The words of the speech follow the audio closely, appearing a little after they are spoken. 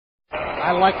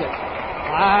I like it.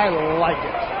 I like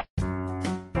it.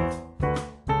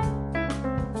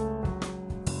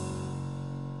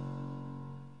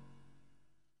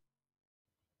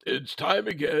 It's time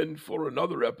again for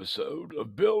another episode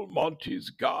of Bill Monty's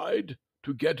Guide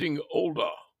to Getting Older.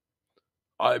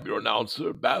 I'm your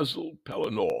announcer, Basil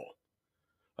Pellinor.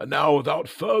 And now, without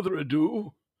further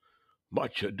ado,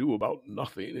 much ado about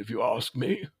nothing if you ask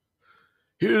me,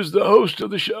 here's the host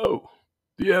of the show,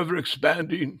 the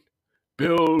ever-expanding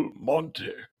Bill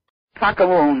Monty.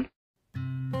 Cock-a-loon.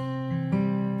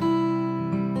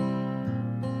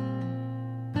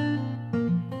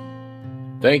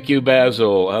 Thank you,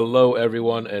 Basil. Hello,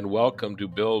 everyone, and welcome to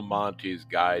Bill Monty's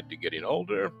Guide to Getting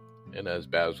Older. And as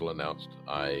Basil announced,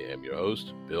 I am your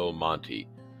host, Bill Monty.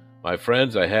 My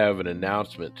friends, I have an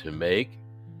announcement to make.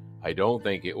 I don't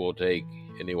think it will take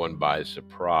anyone by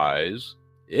surprise.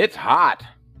 It's hot.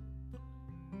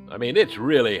 I mean, it's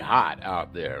really hot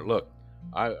out there. Look,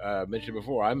 I mentioned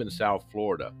before, I'm in South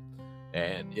Florida,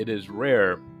 and it is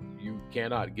rare. You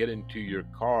cannot get into your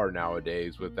car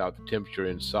nowadays without the temperature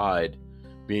inside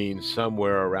being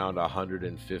somewhere around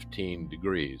 115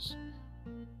 degrees.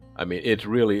 I mean, it's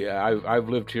really, I've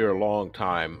lived here a long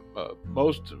time.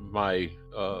 Most of my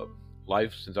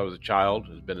life since I was a child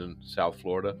has been in South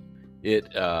Florida.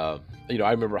 I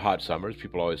remember hot summers.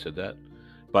 People always said that.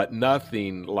 But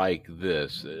nothing like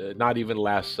this. Not even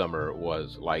last summer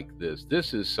was like this.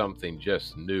 This is something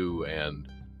just new and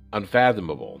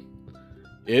unfathomable.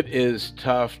 It is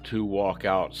tough to walk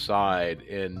outside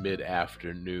in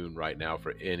mid-afternoon right now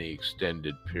for any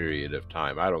extended period of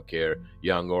time. I don't care,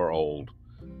 young or old.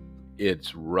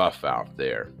 It's rough out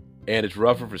there. And it's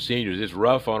rougher for seniors. It's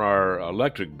rough on our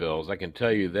electric bills. I can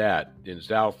tell you that. In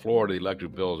South Florida, the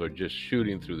electric bills are just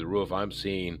shooting through the roof. I'm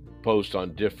seeing posts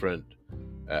on different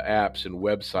apps and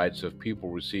websites of people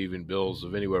receiving bills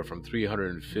of anywhere from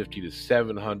 $350 to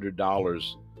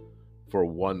 $700 for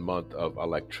 1 month of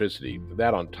electricity.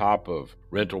 That on top of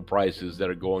rental prices that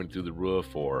are going through the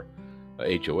roof or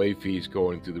HOA fees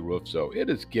going through the roof. So it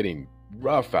is getting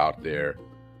rough out there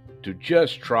to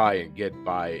just try and get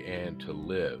by and to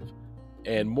live.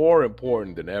 And more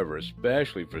important than ever,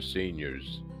 especially for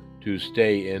seniors, to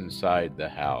stay inside the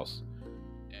house.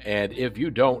 And if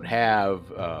you don't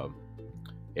have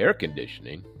air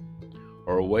conditioning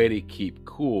or a way to keep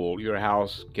cool, your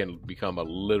house can become a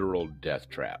literal death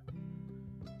trap.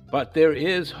 But there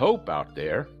is hope out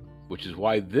there, which is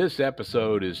why this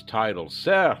episode is titled,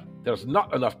 Sir, There's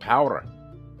Not Enough Power.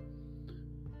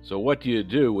 So what do you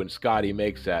do when Scotty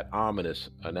makes that ominous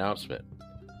announcement?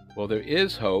 Well, there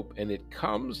is hope, and it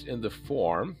comes in the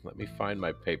form, let me find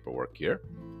my paperwork here.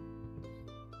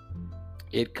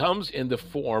 It comes in the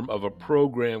form of a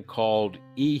program called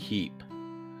EHEAP.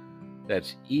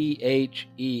 That's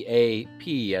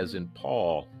EHEAP as in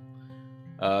Paul.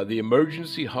 The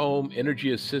Emergency Home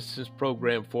Energy Assistance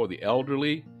Program for the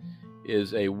Elderly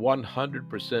is a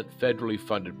 100% federally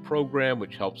funded program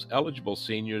which helps eligible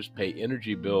seniors pay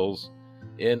energy bills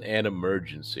in an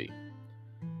emergency.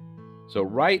 So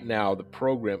right now, the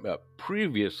program,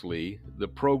 previously, the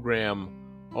program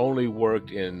only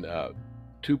worked in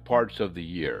 2 parts of the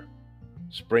year,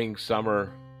 spring,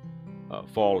 summer,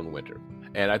 fall, and winter.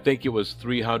 And I think it was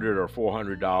 $300 or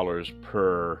 $400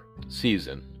 per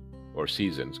season, or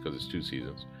seasons, because it's 2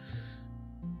 seasons,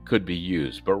 could be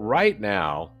used. But right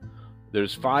now,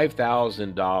 there's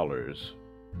 $5,000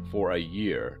 for a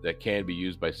year that can be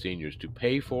used by seniors to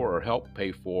pay for or help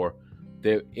pay for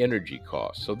their energy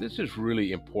costs. So this is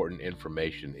really important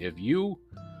information. If you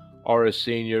are a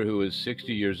senior who is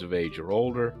 60 years of age or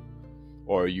older,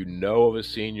 or you know of a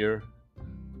senior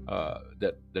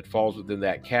that falls within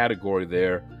that category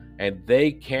there, and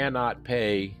they cannot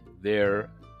pay their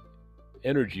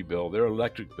energy bill, their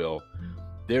electric bill,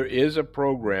 there is a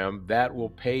program that will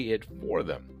pay it for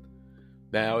them.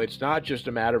 Now, it's not just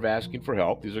a matter of asking for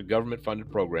help. These are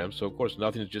government-funded programs, so of course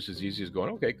nothing is just as easy as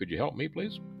going, okay, could you help me,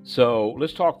 please? So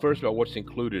let's talk first about what's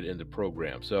included in the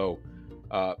program. So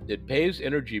it pays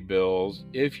energy bills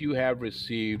if you have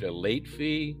received a late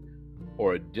fee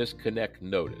or a disconnect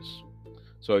notice.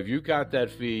 So if you got that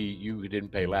fee you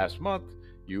didn't pay last month,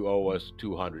 you owe us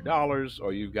 $200,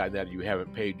 or you've got that you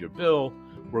haven't paid your bill,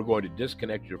 we're going to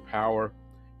disconnect your power.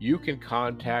 You can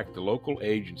contact the local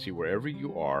agency wherever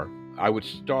you are. I would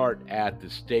start at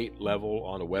the state level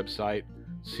on a website,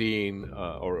 seeing,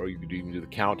 or you could even do the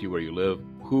county where you live,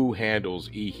 who handles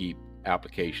EHEAP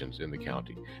applications in the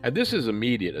county. And this is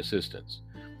immediate assistance.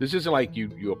 This isn't like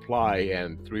you apply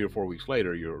and 3 or 4 weeks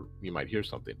later you might hear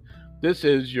something. This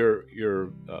is your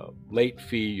late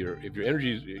fee. If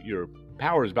your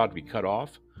power is about to be cut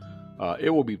off,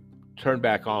 it will be turned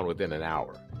back on within an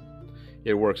hour.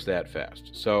 It works that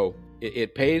fast. So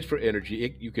it pays for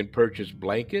energy. You can purchase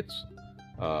blankets.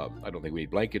 I don't think we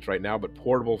need blankets right now, but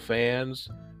portable fans,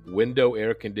 window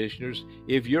air conditioners.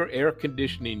 If your air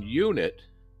conditioning unit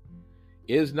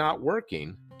is not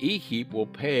working, EHEAP will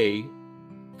pay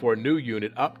for a new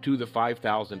unit up to the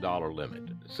 $5,000 limit.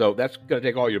 So that's going to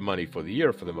take all your money for the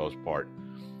year for the most part.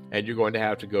 And you're going to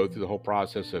have to go through the whole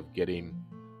process of getting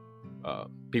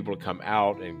people to come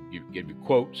out and give you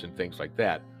quotes and things like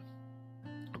that.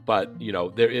 But,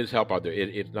 there is help out there.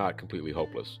 It's not completely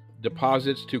hopeless.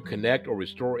 Deposits to connect or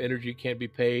restore energy can be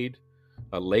paid.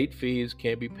 Late fees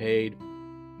can be paid.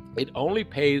 It only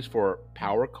pays for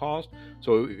power cost.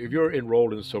 So if you're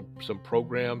enrolled in some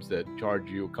programs that charge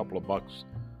you a couple of bucks,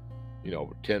 $10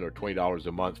 or $20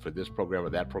 a month for this program or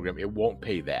that program, it won't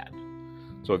pay that.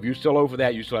 So if you're still over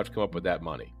that, you still have to come up with that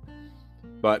money.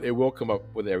 But it will come up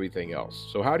with everything else.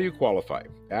 So how do you qualify?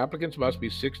 Applicants must be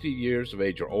 60 years of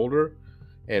age or older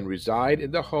and reside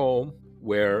in the home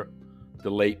where the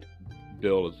late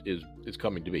bill is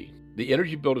coming to be. The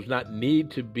energy bill does not need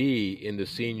to be in the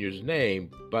senior's name,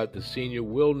 but the senior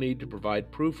will need to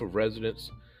provide proof of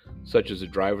residence, such as a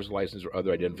driver's license or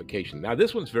other identification. Now,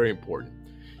 this one's very important.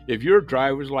 If your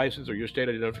driver's license or your state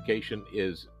identification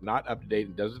is not up to date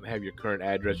and doesn't have your current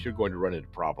address, you're going to run into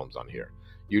problems on here.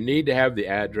 You need to have the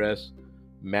address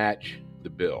match the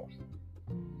bill.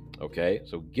 Okay,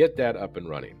 so get that up and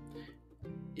running.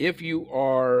 If you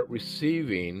are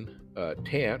receiving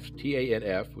TANF,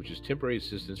 T-A-N-F, which is Temporary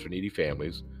Assistance for Needy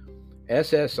Families,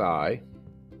 SSI,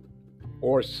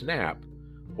 or SNAP,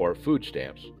 or food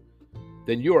stamps,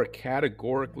 then you are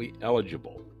categorically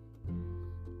eligible.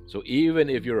 So even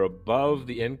if you're above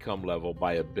the income level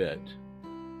by a bit,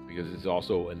 because it's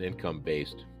also an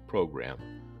income-based program,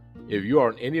 if you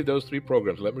are in any of those three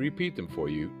programs, let me repeat them for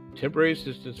you: Temporary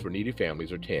Assistance for Needy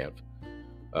Families, or TANF.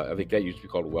 I think that used to be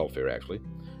called welfare, actually.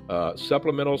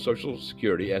 Supplemental Social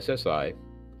Security, SSI,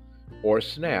 or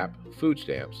SNAP, food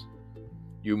stamps.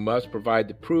 You must provide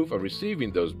the proof of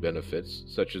receiving those benefits,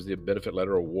 such as the benefit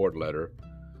letter or award letter,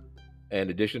 in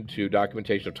addition to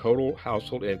documentation of total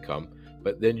household income,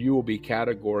 but then you will be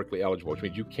categorically eligible, which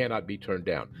means you cannot be turned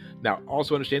down. Now,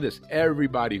 also understand this: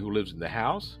 everybody who lives in the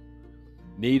house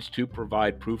needs to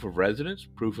provide proof of residence,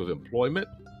 proof of employment.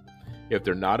 If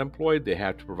they're not employed, they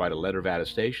have to provide a letter of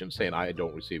attestation saying, I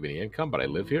don't receive any income, but I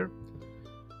live here.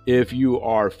 If you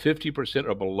are 50%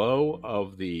 or below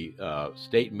of the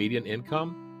state median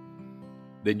income,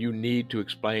 then you need to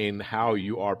explain how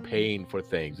you are paying for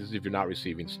things. This is if you're not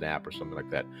receiving SNAP or something like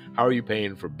that. How are you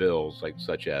paying for bills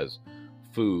such as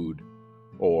food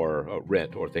or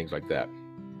rent or things like that?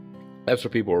 That's for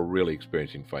people who are really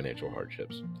experiencing financial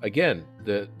hardships. Again,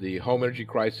 the home energy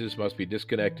crisis must be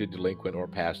disconnected, delinquent, or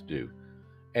past due.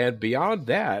 And beyond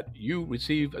that, you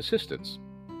receive assistance.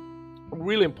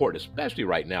 Really important, especially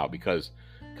right now, because,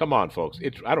 come on, folks,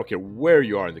 I don't care where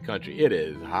you are in the country, it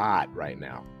is hot right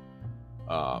now.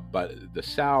 But the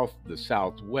South, the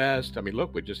Southwest,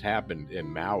 look what just happened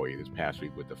in Maui this past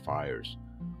week with the fires.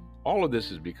 All of this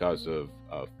is because of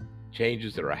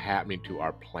changes that are happening to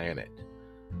our planet.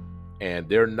 And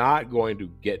they're not going to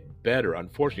get better,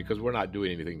 unfortunately, because we're not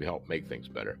doing anything to help make things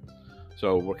better.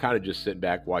 So we're kind of just sitting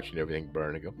back watching everything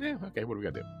burn and go, yeah, okay, what are we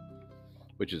going to do?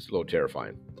 Which is a little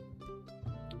terrifying.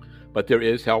 But there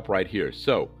is help right here.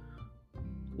 So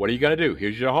what are you going to do?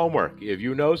 Here's your homework. If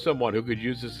you know someone who could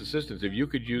use this assistance, if you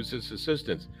could use this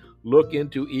assistance, look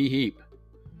into EHEAP.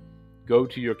 Go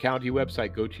to your county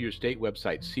website, go to your state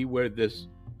website, see where this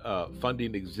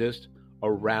funding exists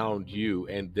around you,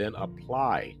 and then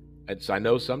apply. And so I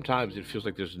know sometimes it feels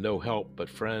like there's no help, but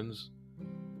friends,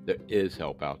 there is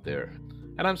help out there.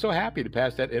 And I'm so happy to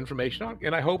pass that information on.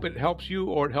 And I hope it helps you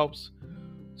or it helps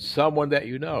someone that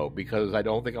you know, because I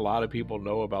don't think a lot of people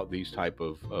know about these type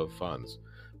of funds.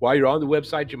 While you're on the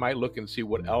website, you might look and see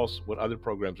what other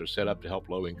programs are set up to help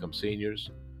low-income seniors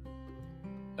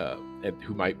and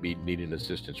who might be needing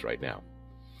assistance right now.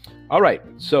 All right,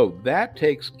 so that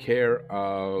takes care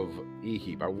of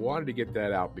EHEAP. I wanted to get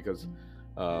that out because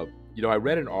I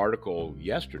read an article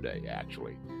yesterday,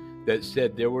 actually, that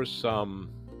said there were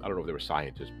some, I don't know if they were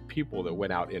scientists, people that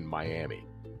went out in Miami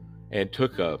and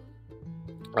took a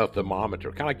thermometer,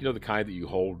 kind of like, the kind that you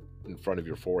hold in front of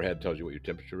your forehead, tells you what your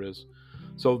temperature is.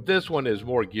 So this one is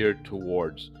more geared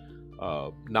towards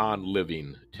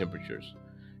non-living temperatures.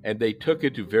 And they took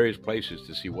it to various places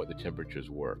to see what the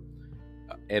temperatures were.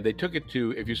 And they took it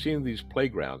to, if you've seen these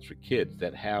playgrounds for kids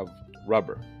that have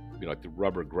rubber, like the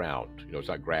rubber ground, it's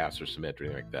not grass or cement or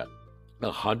anything like that,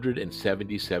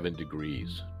 177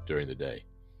 degrees during the day.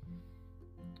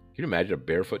 Can you imagine a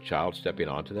barefoot child stepping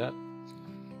onto that?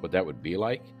 What that would be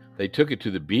like? They took it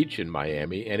to the beach in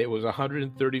Miami, and it was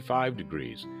 135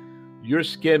 degrees. Your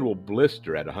skin will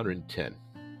blister at 110.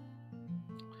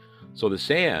 So the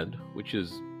sand, which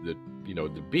is the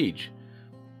beach,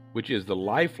 which is the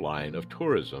lifeline of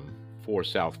tourism for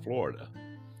South Florida,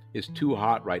 is too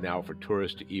hot right now for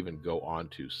tourists to even go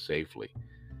onto safely.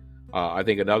 I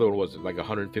think another one was like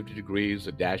 150 degrees,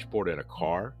 a dashboard in a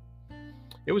car.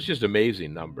 It was just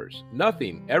amazing numbers.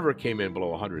 Nothing ever came in below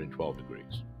 112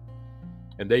 degrees.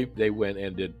 And they went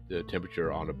and did the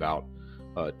temperature on about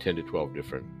 10 to 12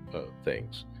 different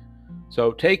things.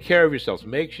 So take care of yourselves.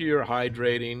 Make sure you're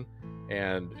hydrating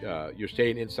and you're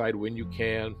staying inside when you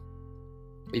can.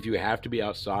 If you have to be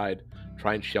outside,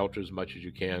 try and shelter as much as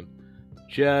you can.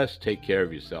 Just take care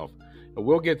of yourself. And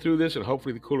we'll get through this, and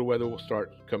hopefully the cooler weather will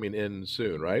start coming in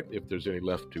soon, right? If there's any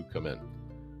left to come in.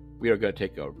 We are going to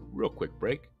take a real quick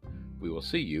break. We will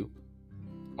see you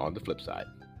on the flip side.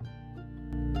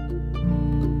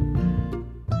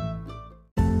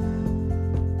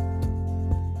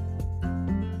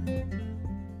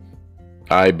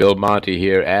 Hi, Bill Monty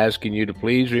here, asking you to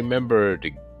please remember to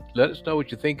let us know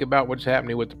what you think about what's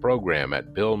happening with the program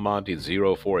at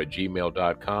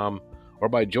billmonty04@gmail.com or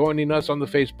by joining us on the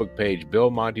Facebook page, Bill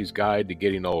Monty's Guide to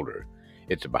Getting Older.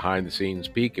 It's a behind-the-scenes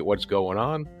peek at what's going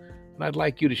on, and I'd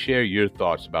like you to share your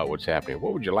thoughts about what's happening.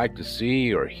 What would you like to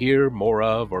see or hear more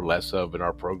of or less of in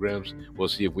our programs? We'll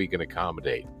see if we can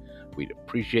accommodate. We'd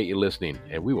appreciate you listening,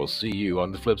 and we will see you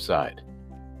on the flip side.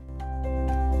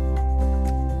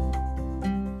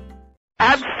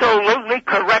 Absolutely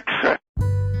correct, sir.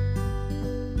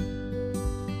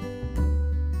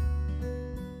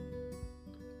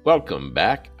 Welcome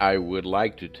back. I would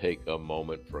like to take a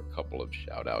moment for a couple of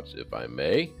shout-outs, if I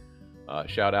may.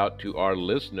 Shout out to our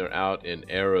listener out in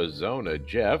Arizona,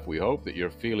 Jeff. We hope that you're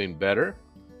feeling better.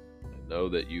 I know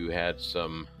that you had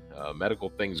some medical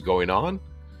things going on,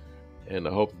 and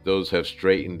I hope that those have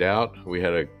straightened out. We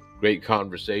had a great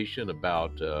conversation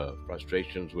about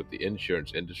frustrations with the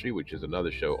insurance industry, which is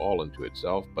another show all into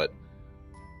itself, but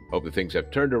hope that things have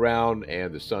turned around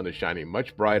and the sun is shining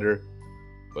much brighter,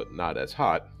 but not as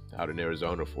hot out in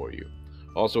Arizona for you.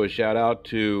 Also, a shout out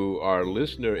to our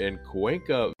listener in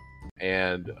Cuenca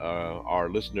and our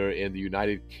listener in the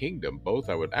United Kingdom. Both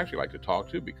I would actually like to talk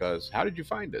to, because how did you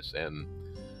find us? And,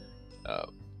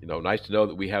 nice to know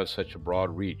that we have such a broad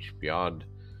reach beyond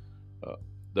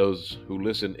those who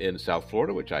listen in South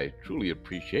Florida, which I truly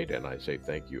appreciate, and I say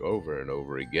thank you over and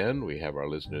over again. We have our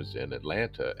listeners in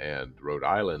Atlanta and Rhode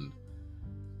Island,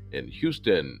 in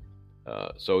Houston.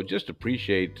 So just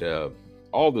appreciate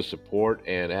all the support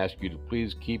and ask you to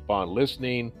please keep on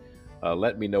listening.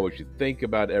 Let me know what you think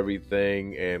about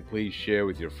everything, and please share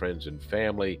with your friends and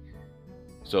family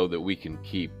so that we can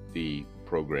keep the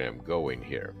program going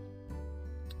here.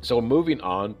 So moving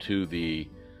on to the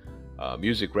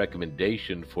music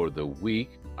recommendation for the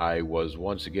week, I was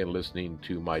once again listening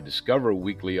to my Discover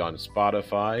Weekly on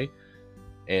Spotify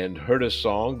and heard a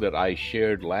song that I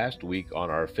shared last week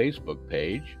on our Facebook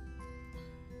page.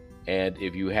 And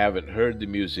if you haven't heard the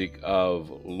music of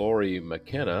Lori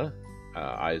McKenna,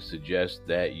 I suggest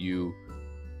that you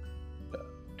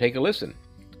take a listen.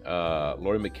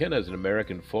 Lori McKenna is an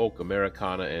American folk,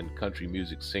 Americana, and country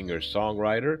music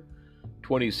singer-songwriter.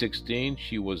 2016,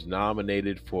 she was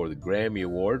nominated for the Grammy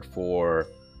Award for,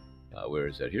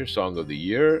 Song of the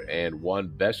Year, and won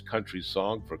Best Country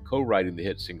Song for co-writing the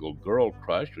hit single Girl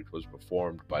Crush, which was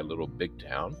performed by Little Big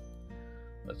Town.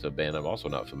 That's a band I'm also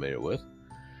not familiar with.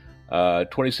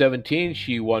 2017,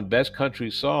 she won Best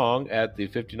Country Song at the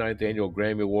 59th Annual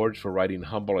Grammy Awards for writing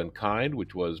Humble and Kind,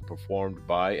 which was performed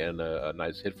by and a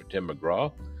nice hit for Tim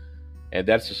McGraw. And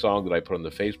that's the song that I put on the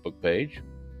Facebook page.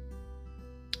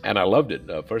 And I loved it.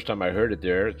 First time I heard it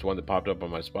there, it's one that popped up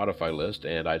on my Spotify list,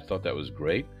 and I thought that was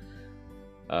great.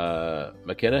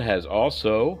 McKenna has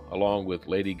also, along with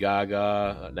Lady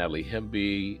Gaga, Natalie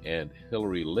Hemby, and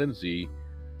Hillary Lindsey,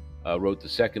 wrote the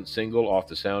second single off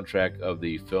the soundtrack of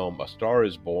the film A Star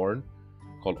is Born,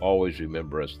 called Always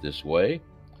Remember Us This Way.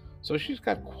 So she's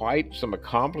got quite some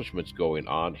accomplishments going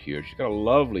on here. She's got a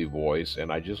lovely voice,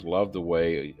 and I just love the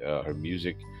way her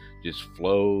music just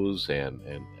flows, and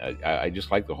I just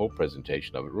like the whole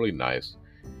presentation of it. Really nice.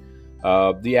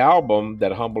 The album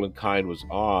that Humble and Kind was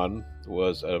on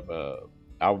was an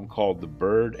album called The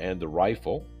Bird and the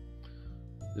Rifle.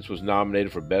 This was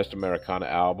nominated for Best Americana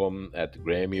Album at the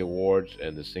Grammy Awards,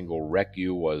 and the single Wreck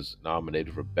You was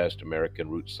nominated for Best American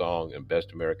Roots Song and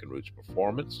Best American Roots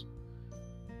Performance.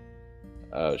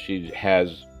 She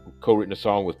has co-written a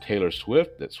song with Taylor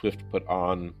Swift that Swift put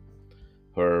on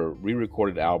her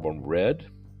re-recorded album Red.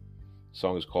 The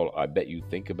song is called I Bet You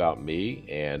Think About Me,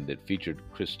 and it featured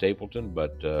Chris Stapleton,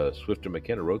 but Swifter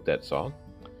McKenna wrote that song.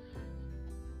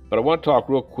 But I want to talk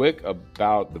real quick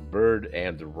about The Bird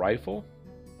and the Rifle.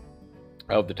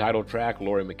 Of the title track,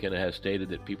 Lori McKenna has stated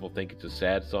that people think it's a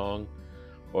sad song,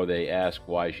 or they ask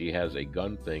why she has a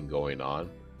gun thing going on.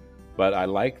 But I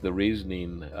like the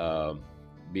reasoning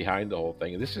behind the whole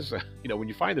thing. And this is, when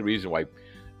you find the reason why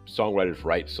songwriters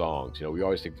write songs, we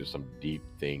always think there's some deep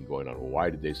thing going on. Well, why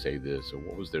did they say this? Or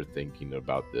what was their thinking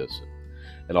about this?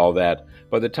 And all that.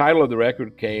 But the title of the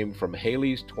record came from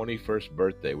Haley's 21st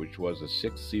birthday, which was a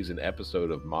 6th season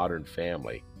episode of Modern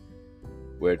Family,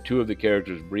 where two of the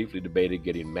characters briefly debated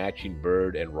getting matching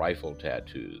bird and rifle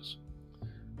tattoos.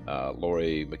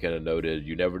 Lori McKenna noted,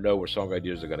 "You never know where song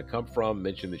ideas are going to come from,"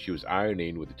 mentioned that she was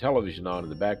ironing with the television on in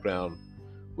the background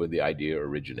when the idea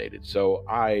originated. So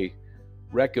I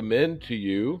recommend to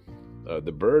you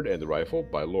The Bird and the Rifle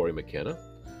by Lori McKenna.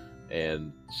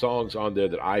 And songs on there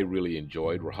that I really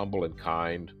enjoyed were Humble and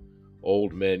Kind,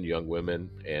 Old Men, Young Women,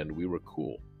 and We Were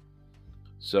Cool.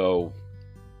 So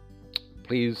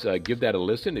please give that a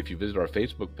listen. If you visit our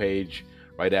Facebook page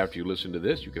right after you listen to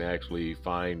this, you can actually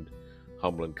find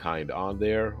Humble and Kind on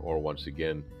there, or once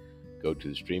again, go to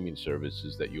the streaming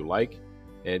services that you like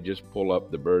and just pull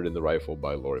up The Bird and the Rifle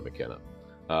by Lori McKenna.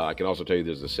 I can also tell you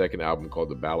there's a second album called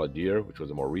The Balladeer, which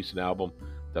was a more recent album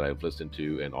that I've listened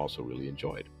to and also really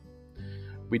enjoyed.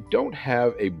 We don't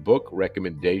have a book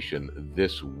recommendation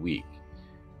this week.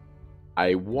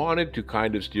 I wanted to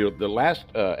kind of steer the last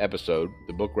episode.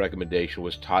 The book recommendation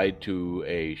was tied to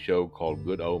a show called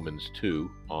Good Omens 2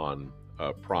 on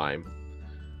Prime,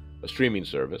 a streaming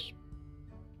service.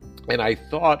 And I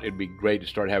thought it'd be great to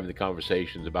start having the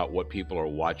conversations about what people are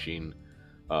watching,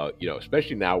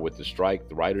 especially now with the strike,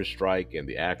 the writer's strike and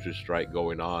the actors' strike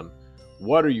going on.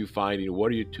 What are you finding?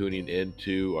 What are you tuning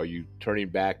into? Are you turning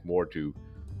back more to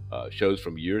shows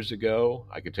from years ago?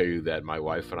 I can tell you that my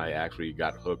wife and I actually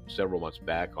got hooked several months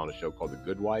back on a show called The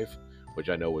Good Wife, which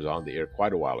I know was on the air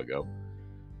quite a while ago.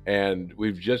 And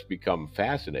we've just become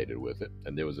fascinated with it.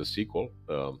 And there was a sequel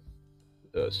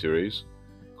series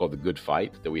called The Good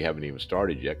Fight that we haven't even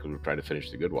started yet because we're trying to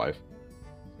finish The Good Wife.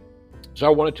 So I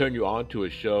want to turn you on to a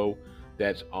show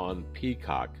that's on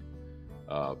Peacock,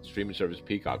 streaming service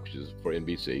Peacock, which is for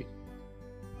NBC.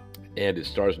 And it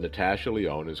stars Natasha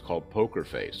Lyonne. It's called Poker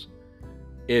Face.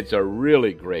 It's a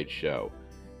really great show.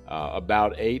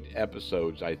 About 8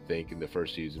 episodes, I think, in the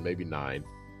first season, maybe 9.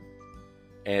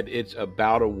 And it's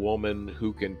about a woman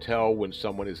who can tell when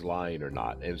someone is lying or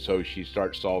not. And so she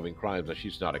starts solving crimes. Now,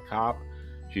 she's not a cop.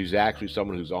 She's actually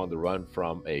someone who's on the run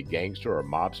from a gangster or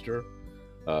mobster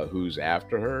who's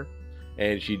after her.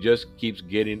 And she just keeps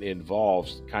getting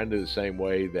involved, kind of the same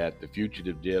way that The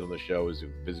Fugitive did on the show, as it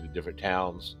visited different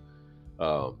towns.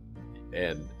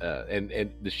 And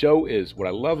the show is, what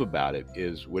I love about it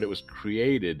is when it was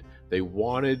created, they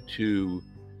wanted to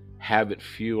have it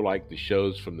feel like the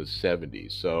shows from the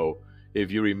 70s. So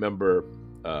if you remember,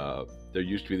 there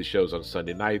used to be the shows on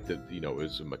Sunday night that, it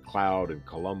was McCloud and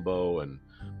Columbo and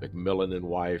McMillan and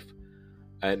Wife.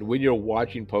 And when you're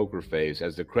watching Poker Face,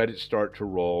 as the credits start to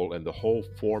roll and the whole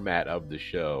format of the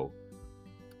show,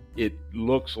 it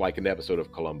looks like an episode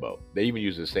of Columbo. They even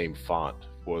use the same font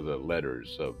for the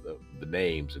letters of the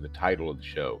names and the title of the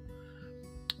show.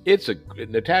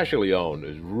 Natasha Lyonne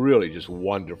is really just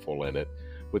wonderful in it,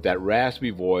 with that raspy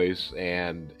voice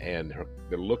and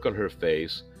the look on her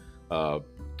face,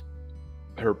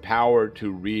 her power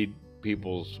to read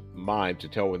people's minds, to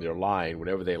tell when they're lying.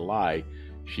 Whenever they lie,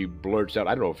 she blurts out,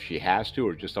 I don't know if she has to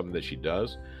or just something that she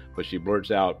does, but she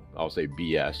blurts out, I'll say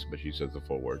BS, but she says the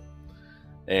full word.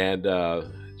 And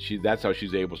that's how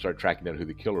she's able to start tracking down who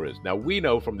the killer is. Now, we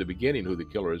know from the beginning who the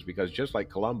killer is, because just like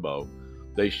Columbo,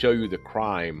 they show you the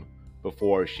crime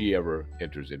before she ever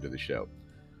enters into the show.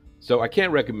 So I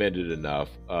can't recommend it enough.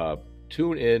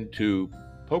 Tune in to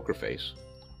Poker Face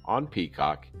on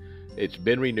Peacock. It's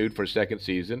been renewed for a second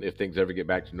season. If things ever get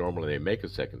back to normal and they make a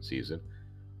second season,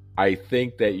 I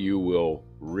think that you will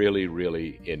really,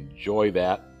 really enjoy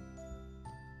that.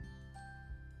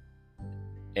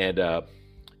 And,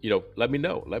 let me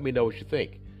know. Let me know what you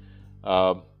think.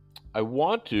 I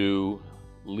want to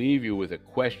leave you with a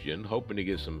question, hoping to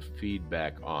get some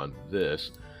feedback on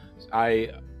this. I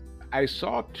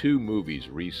saw 2 movies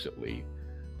recently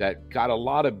that got a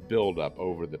lot of build-up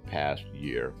over the past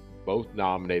year, both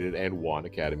nominated and won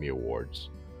Academy Awards.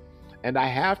 And I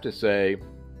have to say,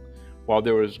 while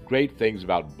there was great things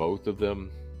about both of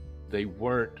them, they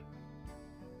weren't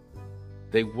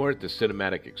the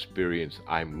cinematic experience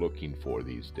I'm looking for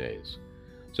these days.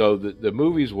 So the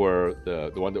movies were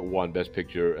the one that won Best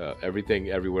Picture, Everything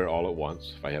Everywhere All at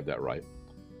Once, if I have that right,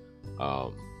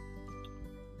 um,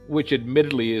 which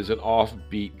admittedly is an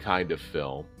offbeat kind of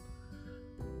film.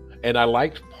 And I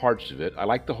liked parts of it. I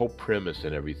liked the whole premise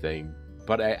and everything,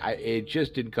 but it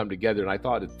just didn't come together. And I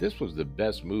thought that this was the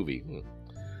best movie.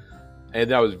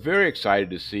 And I was very excited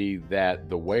to see that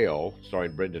The Whale,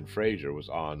 starring Brendan Fraser, was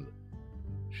on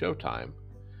Showtime.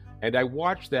 And I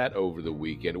watched that over the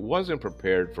weekend. Wasn't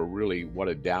prepared for really what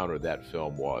a downer that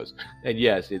film was. And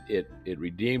yes, it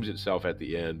redeems itself at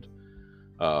the end.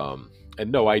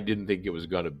 And no, I didn't think it was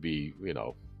going to be,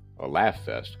 a laugh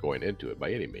fest going into it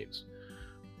by any means.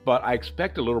 But I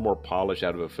expect a little more polish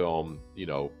out of a film,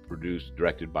 produced,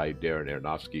 directed by Darren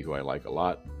Aronofsky, who I like a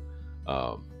lot.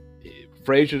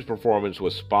 Fraser's performance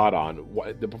was spot on.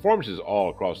 The performances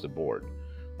all across the board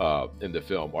in the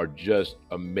film are just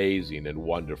amazing and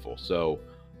wonderful. So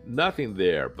nothing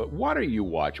there. But what are you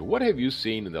watching? What have you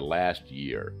seen in the last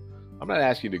year? I'm not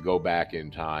asking you to go back in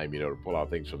time, to pull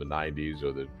out things from the 90s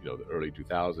or the early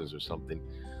 2000s or something.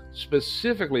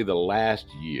 Specifically the last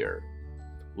year.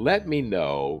 Let me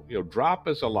know. Drop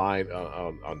us a line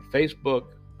on Facebook,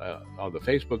 on the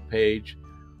Facebook page,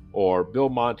 or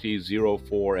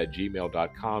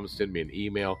billmonty04@gmail.com. Send me an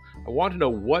email. I want to know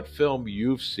what film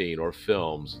you've seen or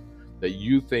films that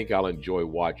you think I'll enjoy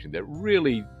watching that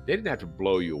really, they didn't have to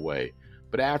blow you away,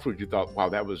 but afterwards you thought, wow,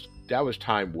 that was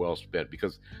time well spent,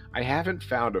 because I haven't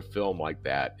found a film like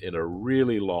that in a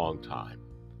really long time,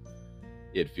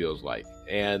 it feels like.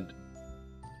 And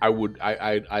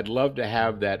I'd love to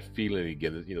have that feeling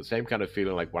again, same kind of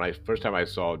feeling like when first time I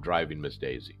saw Driving Miss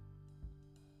Daisy.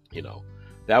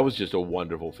 That was just a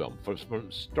wonderful film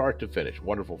from start to finish.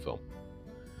 Wonderful film.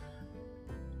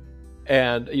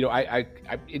 And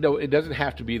it doesn't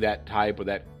have to be that type or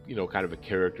that kind of a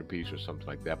character piece or something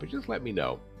like that. But just let me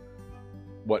know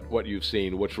what you've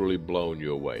seen, what's really blown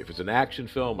you away. If it's an action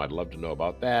film, I'd love to know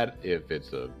about that. If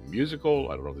it's a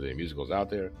musical, I don't know if there's any musicals out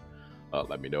there.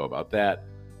 Let me know about that.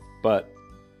 But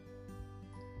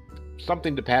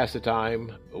something to pass the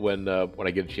time when I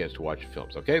get a chance to watch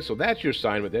films. Okay, so that's your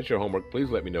assignment. That's your homework.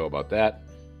 Please let me know about that.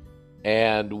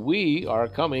 And we are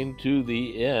coming to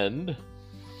the end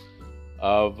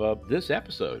of this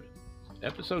episode.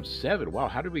 Episode 7. Wow,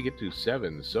 how did we get to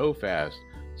 7 so fast?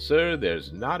 Sir,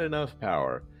 there's not enough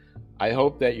power. I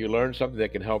hope that you learned something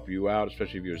that can help you out,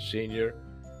 especially if you're a senior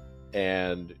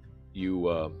and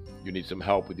you need some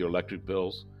help with your electric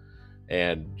bills.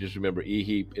 And just remember,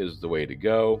 EHEAP is the way to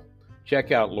go.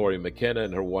 Check out Lori McKenna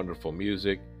and her wonderful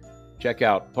music. Check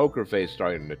out Poker Face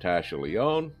starring Natasha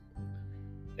Lyonne.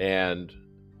 And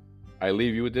I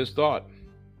leave you with this thought.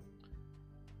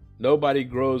 Nobody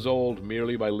grows old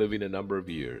merely by living a number of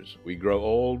years. We grow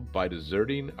old by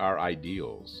deserting our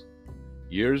ideals.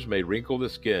 Years may wrinkle the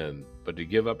skin, but to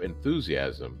give up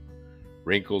enthusiasm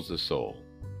wrinkles the soul.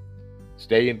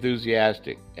 Stay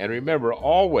enthusiastic. And remember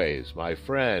always, my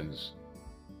friends,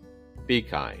 be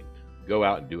kind. Go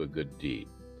out and do a good deed.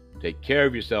 Take care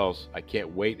of yourselves. I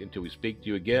can't wait until we speak to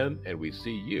you again and we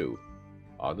see you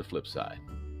on the flip side.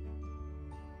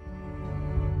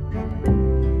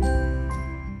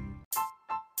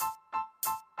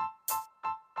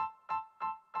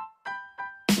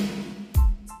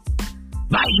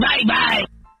 Bye, bye, bye.